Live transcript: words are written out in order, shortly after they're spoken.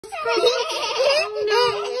Thank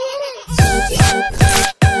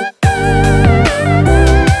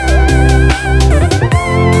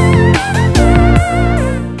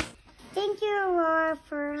you, Aurora,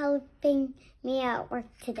 for helping me at work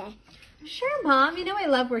today. Sure, Mom. You know I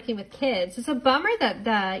love working with kids. It's a bummer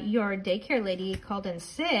that your daycare lady called in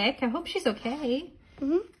sick. I hope she's okay.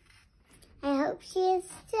 I hope she is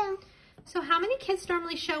too. So how many kids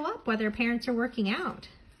normally show up while their parents are working out?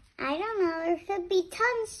 I don't know. There could be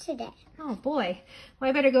tons today. Oh, boy.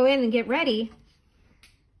 Well, I better go in and get ready.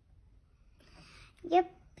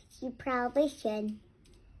 Yep, you probably should.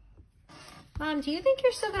 Mom, do you think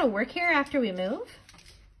you're still going to work here after we move?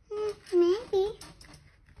 Maybe.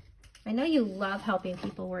 I know you love helping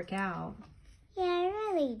people work out. Yeah,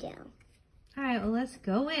 I really do. All right, well, let's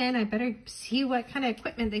go in. I better see what kind of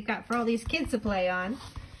equipment they've got for all these kids to play on.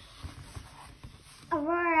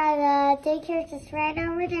 Aurora, the daycare is just right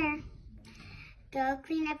over there. Go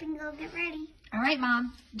clean up and go get ready. All right,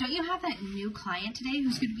 Mom. Don't you have that new client today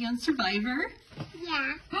who's going to be on Survivor?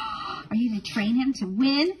 Yeah. Are you going to train him to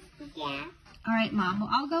win? Yeah. All right, Mom. Well,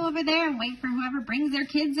 I'll go over there and wait for whoever brings their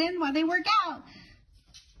kids in while they work out.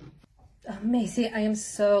 Macy, I am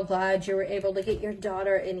so glad you were able to get your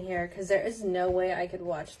daughter in here because there is no way I could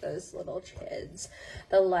watch those little kids.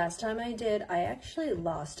 The last time I did, I actually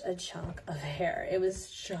lost a chunk of hair. It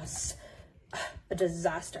was just a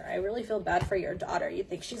disaster. I really feel bad for your daughter. You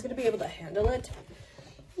think she's going to be able to handle it?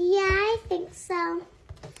 Yeah, I think so.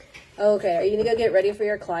 Okay, are you going to go get ready for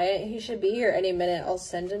your client? He should be here any minute. I'll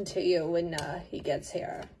send him to you when he gets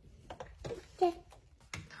here. Okay.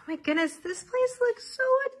 Oh my goodness, this place looks so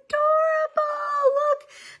adorable. Look,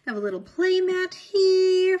 they have a little play mat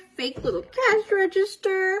here, fake little cash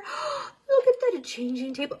register. Look at that, a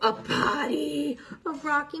changing table, a potty, a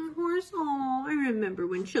rocking horse. Oh, I remember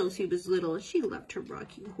when Chelsea was little, she loved her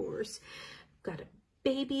rocking horse. Got a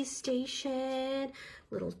baby station,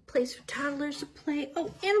 little place for toddlers to play.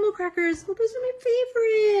 Oh, animal crackers. Oh, those are my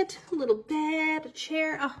favorite. A little bed, a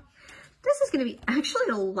chair. Oh, this is going to be actually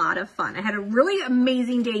a lot of fun. I had a really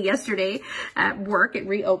amazing day yesterday at work. It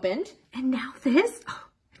reopened. And now this. Oh,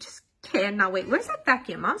 I just cannot wait. Where's that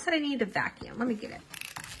vacuum? Mom said I needed a vacuum. Let me get it.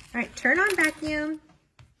 All right, turn on vacuum.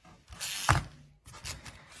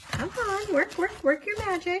 Come on, work your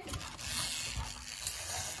magic.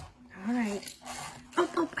 All right.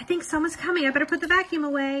 Oh, I think someone's coming. I better put the vacuum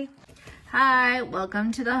away. Hi,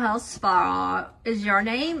 welcome to the health spa. Is your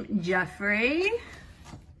name Jeffrey?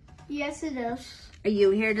 Yes, it is. Are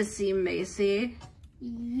you here to see Macy?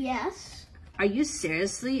 Yes. Are you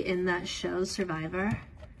seriously in that show, Survivor?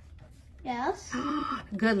 Yes.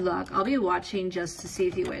 Good luck. I'll be watching just to see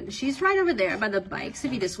if you win. She's right over there by the bikes.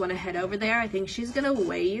 If you just want to head over there, I think she's going to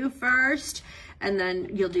weigh you first, and then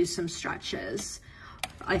you'll do some stretches,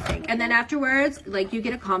 I think. And then afterwards, like, you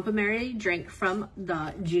get a complimentary drink from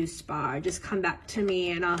the juice bar. Just come back to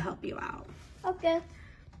me and I'll help you out. Okay.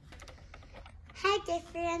 Hi,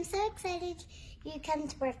 Jeffrey. I'm so excited you come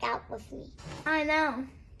to work out with me. I know.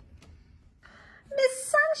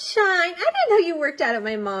 Miss Sunshine, I didn't know you worked out at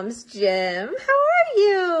my mom's gym. How are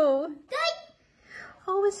you? Good.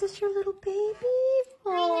 Oh, is this your little baby? I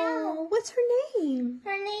know. Oh, what's her name?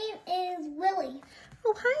 Her name is Lily.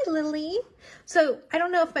 Oh, hi, Lily. So, I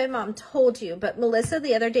don't know if my mom told you, but Melissa,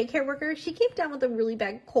 the other daycare worker, she came down with a really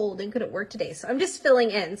bad cold and couldn't work today. So, I'm just filling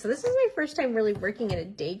in. So, this is my first time really working in a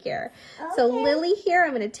daycare. Okay. So, Lily here,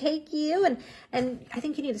 I'm going to take you, and I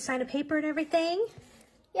think you need to sign a paper and everything.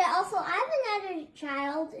 Yeah, also, I have another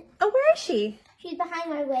child. Oh, where is she? She's behind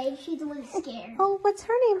my leg. She's a little scared. Oh, what's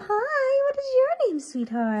her name? Hi, what is your name,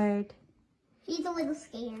 sweetheart? She's a little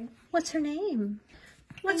scared. What's her name?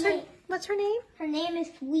 What's her name? Her name is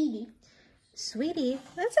Sweetie. Sweetie?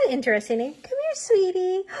 That's an interesting name. Come here,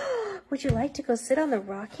 Sweetie. Would you like to go sit on the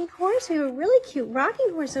rocking horse? We have a really cute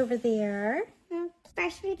rocking horse over there.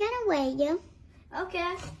 First, we're gonna weigh you.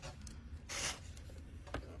 Okay.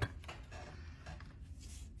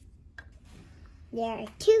 There are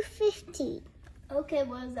 250. Okay,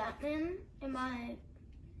 what does that mean? Am I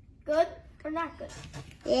good or not good?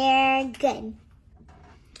 They're good.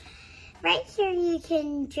 Right here, you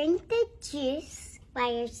can drink the juice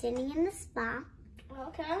while you're sitting in the spa.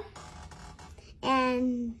 Okay.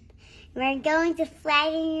 And we're going to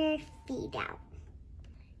flatten your feet out.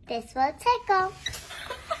 This will tickle.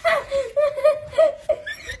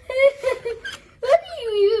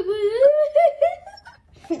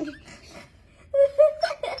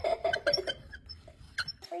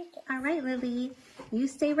 All right, Lily. You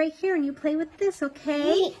stay right here and you play with this,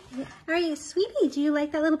 okay? All right, sweetie, do you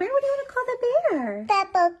like that little bear? What do you want to call the bear?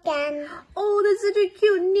 Bubblegum. Oh, that's such a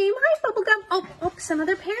cute name. Hi, Bubblegum. Oh, some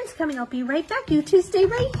other parents coming. I'll be right back. You two stay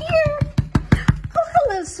right here. Oh,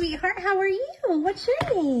 hello, sweetheart. How are you? What's your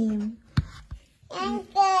name? I'm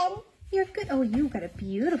good. You're good. Oh, you got a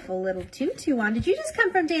beautiful little tutu on. Did you just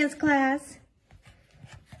come from dance class?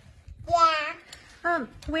 Yeah.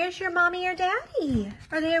 Where's your mommy or daddy?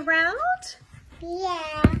 Are they around?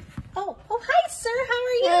 Yeah. Oh, hi, sir. How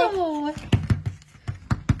are you?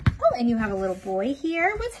 Oh, and you have a little boy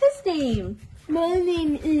here. What's his name? My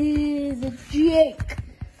name is Jake.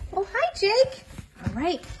 Oh, hi, Jake. All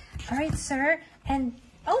right, sir. And,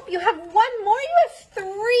 oh, you have one more? You have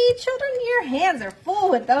 3 children? Your hands are full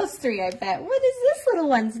with those 3, I bet. What is this little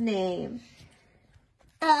one's name?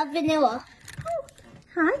 Vanilla. Oh,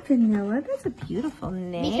 hi, Vanilla. That's a beautiful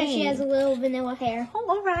name. Because she has a little vanilla hair. Oh,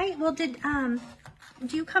 all right. Well, do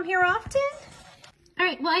you come here often? All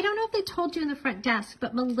right. Well, I don't know if they told you in the front desk,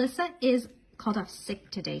 but Melissa is called off sick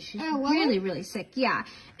today. She's really, really sick. Yeah.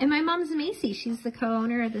 And my mom's Macy. She's the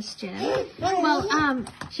co-owner of this gym. Well,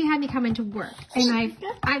 she had me come into work, and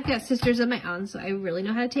I've got sisters of my own, so I really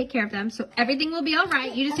know how to take care of them. So everything will be all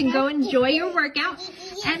right. You just can go enjoy your workout,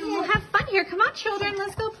 and we'll have fun here. Come on, children.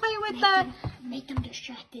 Let's go play with the... Make them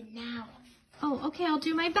distracted now. Oh, okay, I'll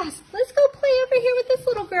do my best. Let's go play over here with this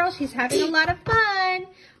little girl. She's having a lot of fun.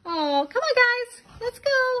 Oh, come on, guys. Let's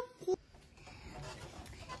go.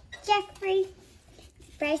 Jeffrey,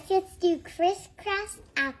 first let's do crisscross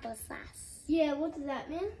applesauce. Yeah, what does that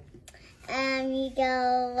mean? You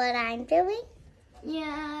go what I'm doing?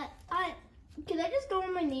 Yeah, can I just go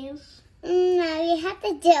on my knees? No, you have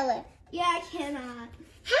to do it. Yeah, I cannot.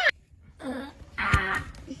 I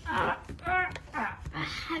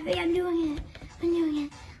think I'm doing it. I'm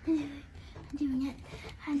doing it.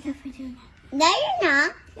 I'm definitely doing it. No, you're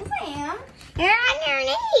not. Yes, I am. You're on your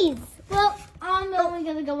knees. Well, I'm only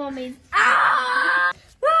going to go on my knees. Are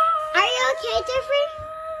you okay, Jeffrey?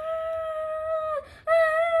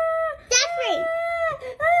 Jeffrey!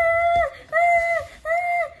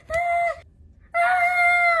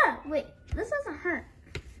 Wait, this doesn't hurt.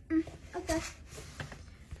 Okay.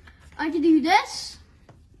 I can do this.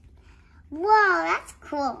 Whoa, that's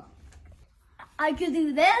cool. I could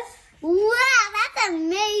do this. Wow, that's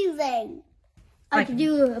amazing. I could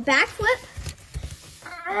do a backflip.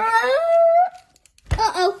 Uh-oh.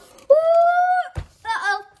 Uh-oh.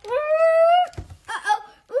 Uh-oh.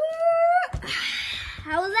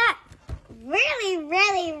 How was that? Really,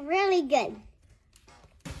 really, really good.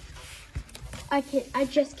 I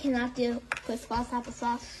just cannot do crisscross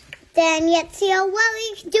applesauce. Then let's see how well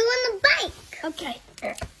you can do on the bike. Okay.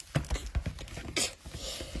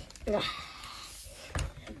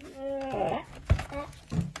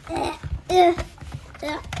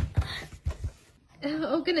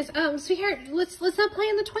 Oh goodness, sweetheart, let's not play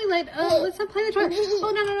in the toilet. Let's not play in the toilet.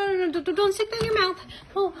 Oh no, don't stick that in your mouth.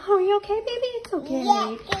 Oh, are you okay, baby? It's okay.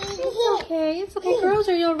 Yeah. It's okay. Girls,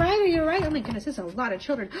 are you all right? Are you all right? Oh my goodness, there's a lot of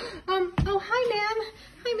children. Oh hi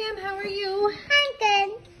ma'am, how are you? I'm good.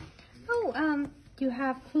 Oh, you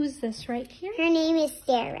have, who's this right here? Her name is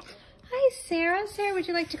Sarah. Hi, Sarah. Sarah, would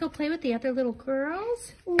you like to go play with the other little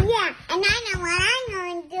girls? Yeah, and I know what I'm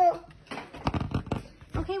going to do.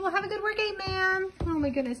 Okay, well, have a good workout, ma'am. Oh, my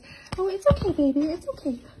goodness. Oh, it's okay, baby. It's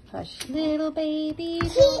okay. Hush, little baby.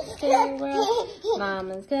 Don't stay well.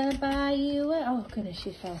 Mama's going to buy you a... Oh, goodness,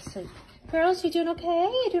 she fell asleep. Girls, you doing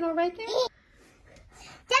okay? You doing all right there?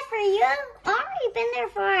 Jeffrey, you've already been there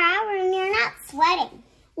for an hour and you're not sweating.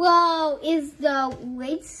 Well, is the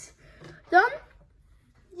weights done?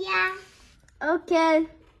 Yeah. Okay.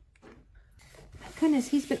 Goodness,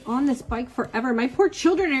 he's been on this bike forever. My poor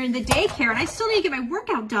children are in the daycare, and I still need to get my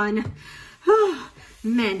workout done. Oh,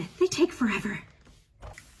 men, they take forever.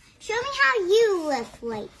 Show me how you lift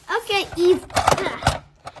weights. Okay, easy.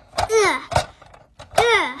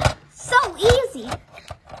 So easy.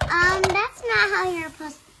 That's not how you're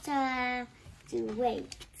supposed to do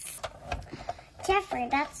weights. Jeffrey,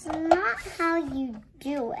 that's not how you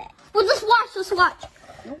do it. Well, just watch.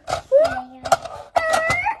 Can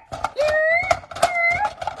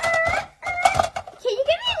you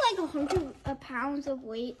give me like 100 pounds of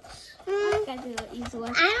weights? I gotta do it easily.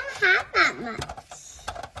 I don't have that much.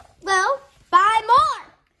 Well, buy more.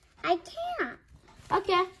 I can't.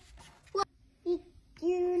 Okay. Well,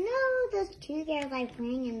 you know those two guys like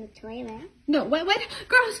playing in the toilet? No, what?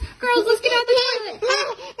 Girls, let's get out of the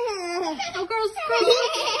toilet. Oh, girls.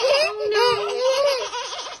 Oh, no.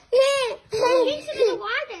 He's in the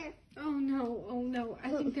water. Oh, no. I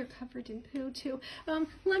think they're covered in poo, too.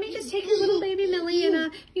 Let me just take your little baby Millie,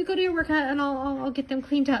 and you go go to your workout and I'll get them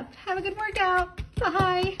cleaned up. Have a good workout.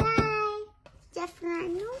 Bye. Bye. Jeffrey, I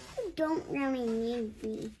know you don't really need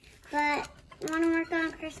me, but you want to work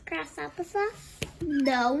on crisscross applesauce?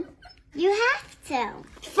 No. You have to.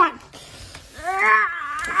 Fine.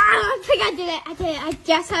 I think I did it. I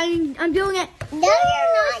guess I'm doing it. No,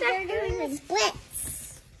 you're not. You're doing the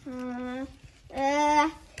splits.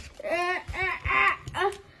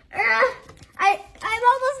 I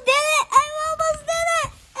almost did it.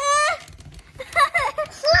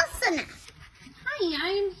 Close enough. Hi,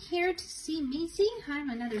 I'm here to see Macy. I'm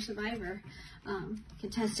another survivor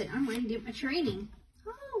contestant. I'm ready to do my training.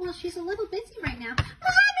 Oh, well, she's a little busy right now. Mommy!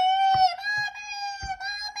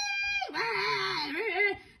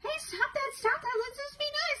 Hey, stop that. Let's just be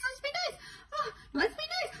nice. Oh, let's be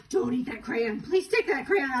nice. Don't eat that crayon. Please take that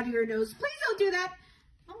crayon out of your nose. Please don't do that.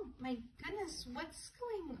 Oh, my goodness. What's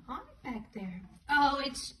going on back there? Oh,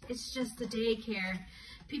 it's just the daycare.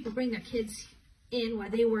 People bring their kids in while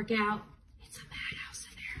they work out. It's a madhouse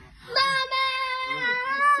in there. Mama!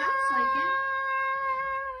 It sounds like it.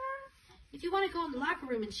 If you want to go in the locker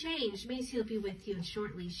room and change, Macy will be with you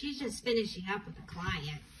shortly. She's just finishing up with a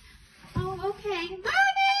client. Oh, okay. Mommy!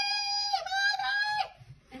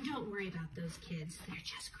 And don't worry about those kids. They're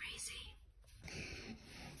just crazy.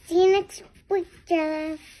 See you next week,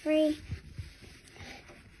 Jeffrey.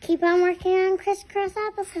 Keep on working on crisscross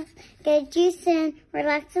applesauce. Get juice in.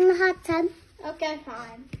 Relax in the hot tub. Okay,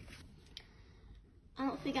 fine. I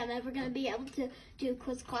don't think I'm ever going to be able to do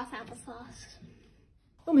crisscross applesauce.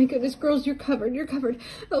 Oh my goodness, girls, you're covered.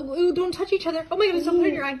 Oh, don't touch each other. Oh my goodness, don't put it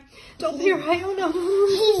in your eye. Don't put it in your eye. Oh no,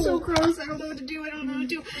 this is so gross. I don't know what to do. You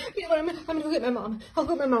know what, I'm gonna go get my mom. I'll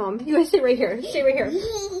go get my mom. You guys stay right here.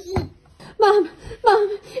 Mom,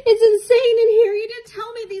 it's insane in here. You didn't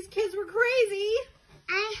tell me these kids were crazy.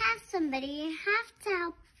 I have somebody. You have to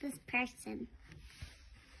help this person.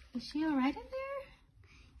 Is she all right in there?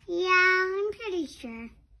 Yeah, I'm pretty sure.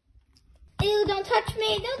 Ew, don't touch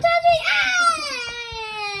me. Don't touch me. Ah!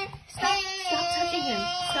 Stop touching him.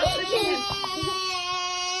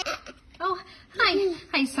 Oh,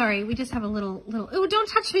 hi, sorry. We just have a little, oh, don't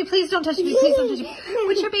touch me. Please don't touch me.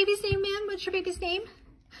 What's your baby's name, man? What's your baby's name?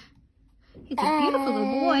 He's a beautiful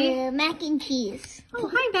little boy. Mac and cheese. Oh,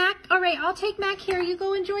 hi, Mac. All right, I'll take Mac here. You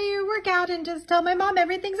go enjoy your workout and just tell my mom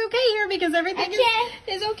everything's okay here because everything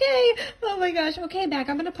is okay. Oh, my gosh. Okay, Mac,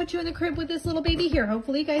 I'm going to put you in the crib with this little baby here.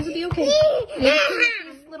 Hopefully, you guys will be okay.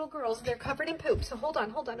 These little girls, they're covered in poop. So hold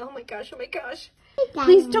on. Oh, my gosh.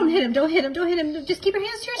 Please don't hit him. Just keep your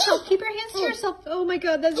hands to yourself. Oh, my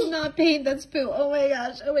God. That's not pain. That's poo. Oh, my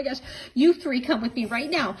gosh. You three come with me right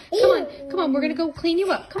now. Come on. We're going to go clean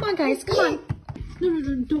you up. Come on, guys. Come on. No,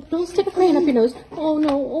 don't stick a crayon up your nose. Oh,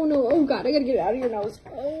 no. Oh, God, I gotta get it out of your nose.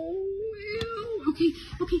 Oh, ew. Okay.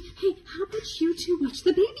 Hey, how about you two watch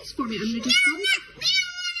the babies for me? I'm gonna just go.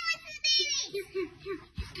 Here,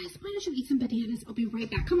 guys, why don't you eat some bananas? I'll be right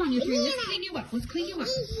back. Come on, you three. Let's clean you up.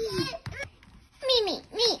 Me.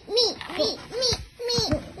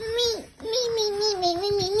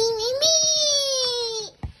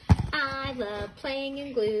 I love playing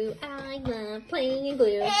in glue. I love to play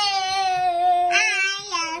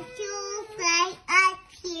up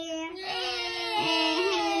here.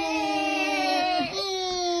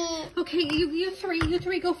 Okay, you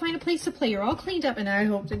three go find a place to play. You're all cleaned up, and I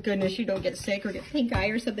hope to goodness you don't get sick or get pink eye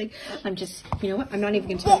or something. I'm just, you know what? I'm not even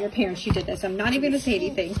going to tell your parents you did this. I'm not even going to say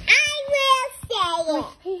anything. I will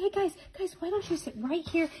say it. Hey, guys, why don't you sit right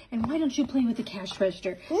here, and why don't you play with the cash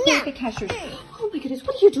register? Play with the cash register. Oh, my goodness,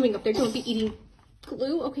 what are you doing up there? Don't be eating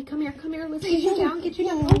glue. Okay, come here. Let's get you down.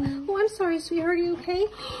 Oh, I'm sorry, sweetheart. Are you okay?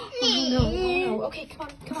 Oh, no. Okay, come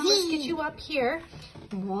on. Let's get you up here.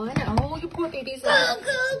 One. Oh, you poor babies.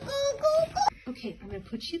 Okay, I'm going to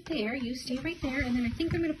put you there. You stay right there. And then I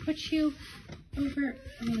think I'm going to put you over.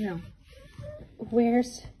 Oh, no.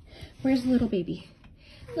 Where's little baby?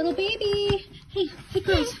 Little baby. Hey,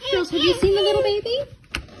 girls, have you seen the little baby?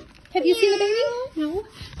 Have you seen the baby? No?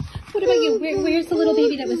 What about you? Where's the little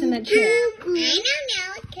baby that was in that chair? I don't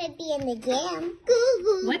know. It could be in the gym.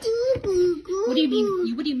 What? What do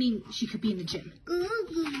you mean she could be in the gym? I know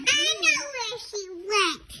where she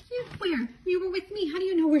went. Where? You were with me. How do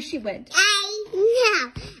you know where she went? I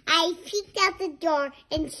know. I peeked out the door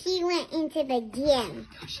and she went into the gym.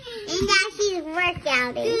 And now she's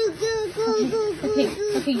workouting.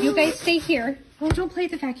 Okay, you guys stay here. Oh, don't play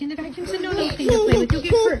the vacuum. The vacuum's a no-no thing to play with. You'll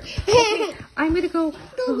get hurt. Okay, I'm gonna go.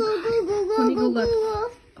 Let me go look.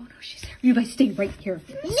 Oh no, she's there. You guys stay right here.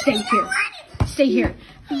 Stay here.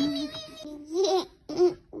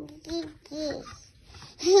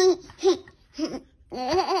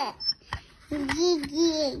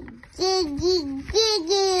 Baby, come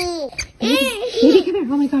here.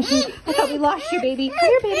 Oh my gosh, I thought we lost you, baby. Come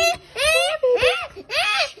here, baby. Come here, baby.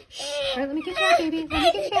 All right, let me get you out, baby. Let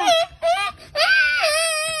me get you out.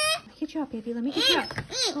 Let me get you out, baby. Let me get you out.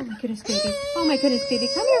 Oh my goodness, baby. Oh my goodness, baby.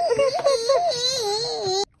 Come here, come here, come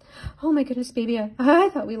here. Oh my goodness, baby. I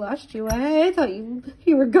thought we lost you. I thought you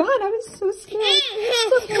were gone. I was so scared.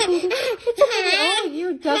 It's okay, baby. It's okay. Oh,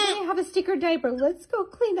 you definitely have a sticker diaper. Let's go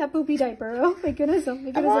clean that poopy diaper. Oh my goodness. Oh my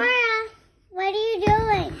goodness. Aurora, what are you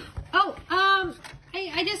doing? Oh,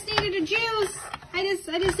 I just needed a juice. I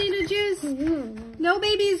just needed a juice. No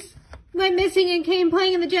babies went missing and came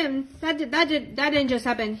playing in the gym. That didn't just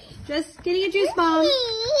happen. Just getting a juice, Mom.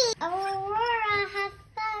 Aurora, have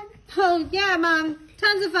fun. Oh yeah, Mom.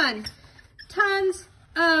 Tons of fun. Tons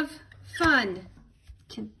of fun.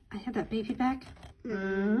 Can I have that baby back?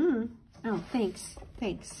 Oh, thanks.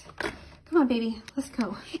 Thanks. Come on, baby. Let's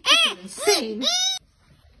go. This is insane.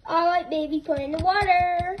 I like baby play in the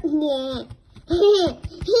water. Yeah.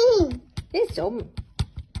 It's so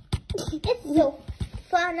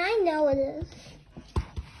fun. I know it is.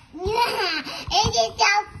 Yeah, it is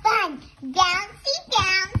so fun. Bouncy,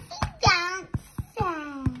 bouncy, bouncy.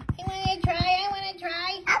 You want to try? I want to try.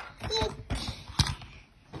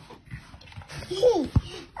 Okay.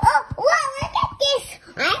 Oh, whoa, look at this.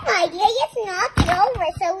 I have an idea. Just knock it over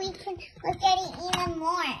so we can look at it even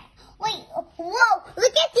more. Wait, whoa,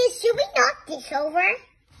 look at this. Should we knock this over?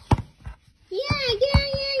 Yeah.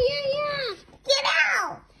 Get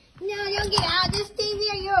out. No, don't get out. Just stay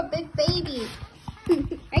there. You're a big baby.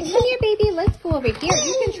 Right, come here, baby. Let's go over here.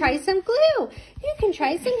 You can try some glue. You can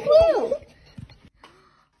try some glue.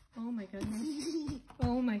 Oh my goodness.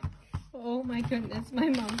 Oh my goodness. My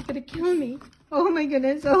mom's gonna kill me. Oh my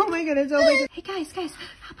goodness. Oh my goodness. Oh my goodness. Hey guys,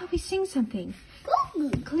 how about we sing something?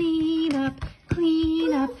 Clean up,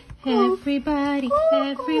 everybody,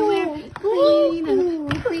 everywhere.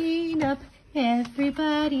 Clean up,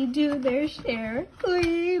 everybody do their share.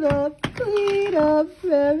 Clean up,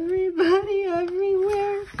 everybody,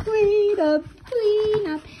 everywhere. Clean up,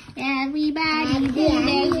 everybody do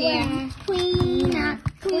their share.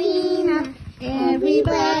 Clean up,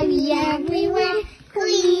 everybody, everywhere.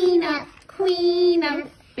 Clean up,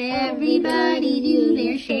 everybody do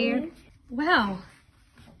their share. Wow,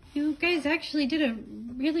 you guys actually did a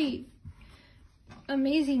really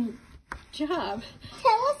amazing job.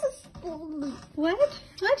 Tell us a story. What?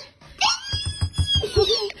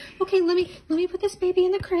 Okay, let me put this baby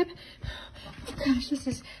in the crib. Oh gosh, this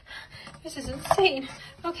is insane.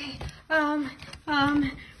 Okay,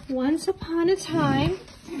 once upon a time.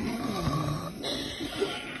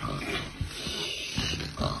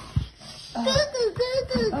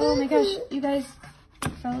 Oh my gosh, you guys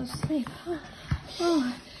fell asleep.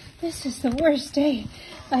 Oh, this is the worst day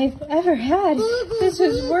I've ever had. This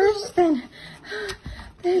was worse than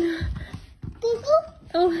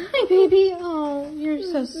oh, hi baby. Oh, you're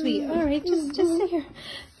so sweet. All right, just sit here.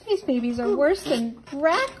 These babies are worse than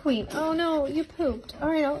Rat Queen. Oh no, you pooped. All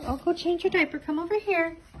right, I'll go change your diaper. Come over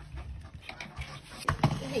here.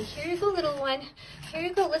 Okay, here you go, little one. Here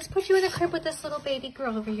you go. Let's put you in the crib with this little baby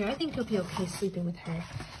girl over here. I think you'll be okay sleeping with her.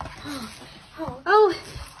 Oh,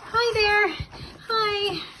 hi there.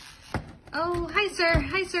 Hi. Oh, hi, sir.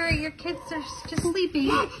 Hi, sir. Your kids are just sleeping.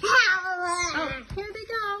 Oh, here they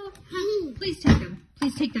go. Please take them.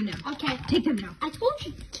 Please take them now. Okay, take them now. I told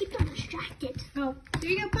you to keep them distracted. Oh,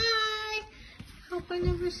 there you go. Bye. Hope I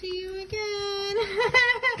never see you again.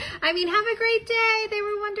 I mean, have a great day. They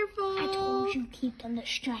were wonderful. I told you to keep them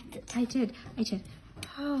distracted. I did.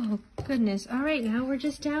 Oh, goodness. All right, now we're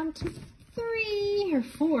just down to 3 or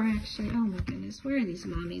 4, actually. Oh, my goodness. Where are these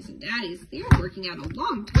mommies and daddies? They're working out a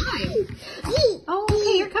long time. Oh,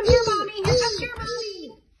 okay. Here comes your mommy. Here comes your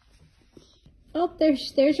mommy. Oh,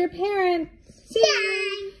 there's your parents. See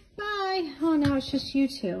you. Bye. Oh, now it's just you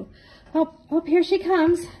two. Oh, here she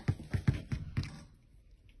comes.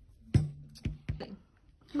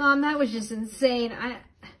 Mom, that was just insane.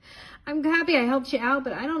 I'm happy I helped you out,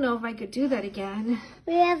 but I don't know if I could do that again.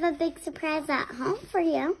 We have a big surprise at home for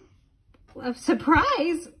you. A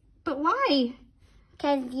surprise? But why?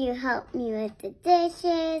 Because you helped me with the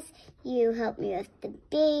dishes, you helped me with the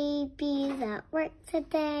babies at work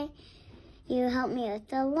today, you helped me with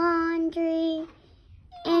the laundry,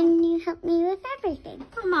 and you helped me with everything.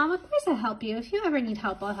 Oh, Mom, of course I'll help you. If you ever need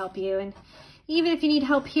help, I'll help you. And even if you need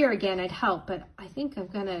help here again, I'd help. But I think I'm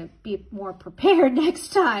going to be more prepared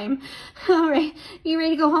next time. All right. You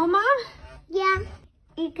ready to go home, Mom? Yeah.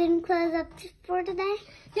 You can close up for today?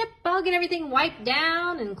 Yep. I'll get everything wiped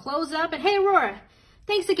down and close up. And hey, Aurora,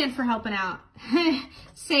 thanks again for helping out.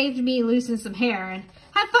 Saved me losing some hair. And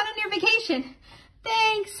have fun on your vacation.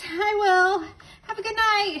 Thanks, I will. Have a good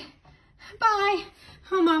night. Bye.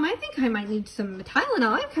 Oh, Mom, I think I might need some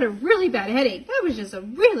Tylenol. I've got a really bad headache. That was just a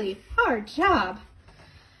really hard job.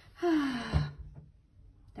 That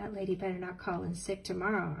lady better not call in sick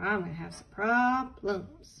tomorrow. I'm going to have some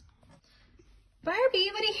problems. Barbie,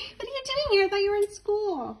 what are you doing here? I thought you were in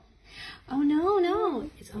school. Oh, no.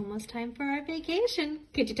 It's almost time for our vacation.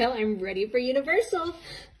 Could you tell I'm ready for Universal?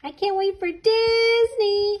 I can't wait for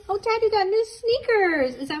Disney. Oh, Daddy got new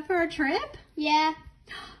sneakers. Is that for our trip? Yeah.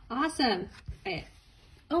 Awesome.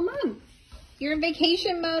 Oh, Mom, you're in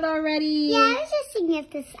vacation mode already. Yeah, I was just seeing if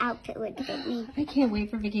this outfit would fit me. I can't wait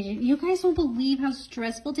for vacation. You guys won't believe how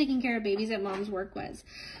stressful taking care of babies at Mom's work was.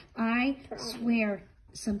 I swear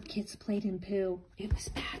some kids played in poo. It was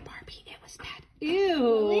bad, Barbie. It was bad.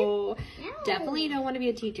 Ew. Really? Definitely don't want to be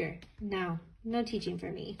a teacher. No teaching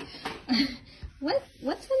for me. What's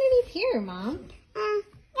underneath here, Mom?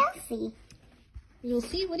 You'll see. You'll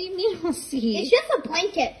see? What do you mean we'll see? It's just a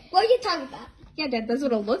blanket. What are you talking about? Yeah, Dad, that's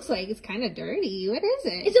what it looks like. It's kind of dirty. What is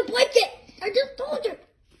it? It's a blanket. I just told you.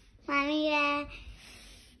 Want me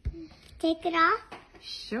to take it off?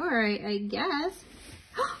 Sure, I guess.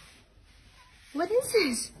 What is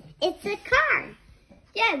this? It's a car.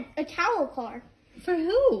 Yeah, a towel car. For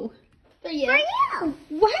who? For you. For you.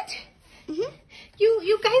 What? Mm-hmm.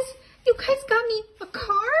 You guys got me a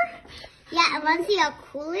car? Yeah, and want to see how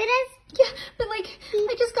cool it is? Yeah, but like,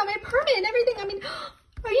 I just got my permit and everything. I mean,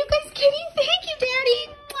 are you guys kidding? Thank you,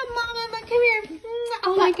 Daddy. Mama, come here.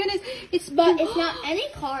 Oh my goodness. It's not any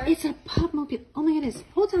car. It's a Popmobile. Oh my goodness.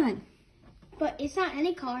 Hold on. But it's not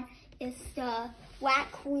any car. It's the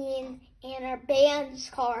Rat Queen and our band's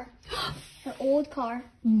car. The old car.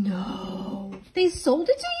 No. They sold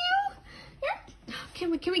it to you? Yeah.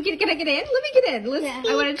 Can I get in? Let me get in. Yeah.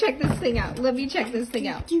 I want to check this thing out. Let me check this thing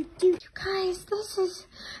out. You guys, this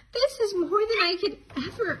is more than I could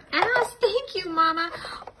ever ask. Thank you, Mama.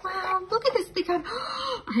 Wow, look at this. They got,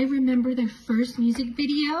 I remember their first music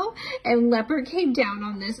video, and Leopard came down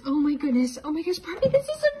on this. Oh my goodness. Oh my gosh, Barbie, this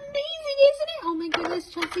is amazing, isn't it? Oh my goodness,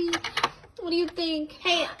 Chelsea. What do you think?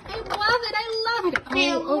 Hey, I love it.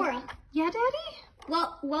 Hey, Laura. Yeah, Daddy?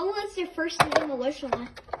 Well, what was your first name originally?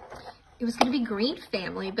 It was going to be Green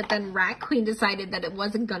Family, but then Rat Queen decided that it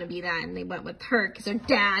wasn't going to be that, and they went with her because her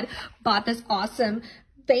dad bought this awesome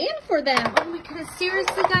van for them. Oh my goodness,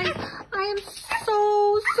 seriously, guys, I am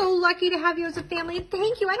so lucky to have you as a family.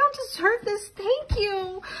 Thank you. I don't deserve this. Thank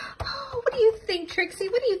you. Oh, what do you think, Trixie?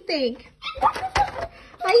 What do you think?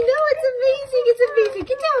 I know, it's amazing. It's amazing.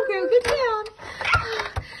 Get down, girl. Get down.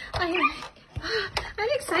 I'm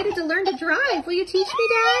excited to learn to drive. Will you teach me,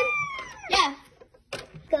 Dad? Yeah.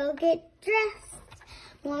 Go get dressed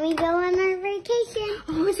when we go on our vacation.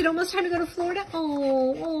 Oh, is it almost time to go to Florida?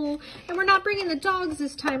 Oh, and we're not bringing the dogs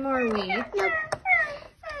this time, are we? Nope.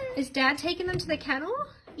 Is Dad taking them to the kennel?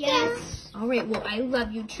 Yes. All right, well, I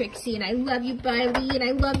love you, Trixie, and I love you, Biley, and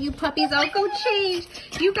I love you, puppies. I'll go change.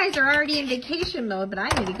 You guys are already in vacation mode, but I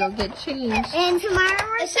need to go get changed. And tomorrow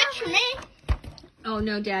we're shopping. Oh,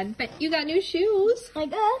 no, Dad, but you got new shoes. I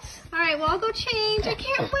guess. All right, well, I'll go change. I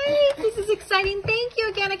can't wait. This is exciting. Thank you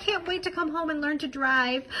again. I can't wait to come home and learn to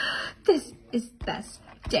drive. This is the best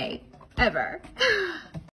day ever.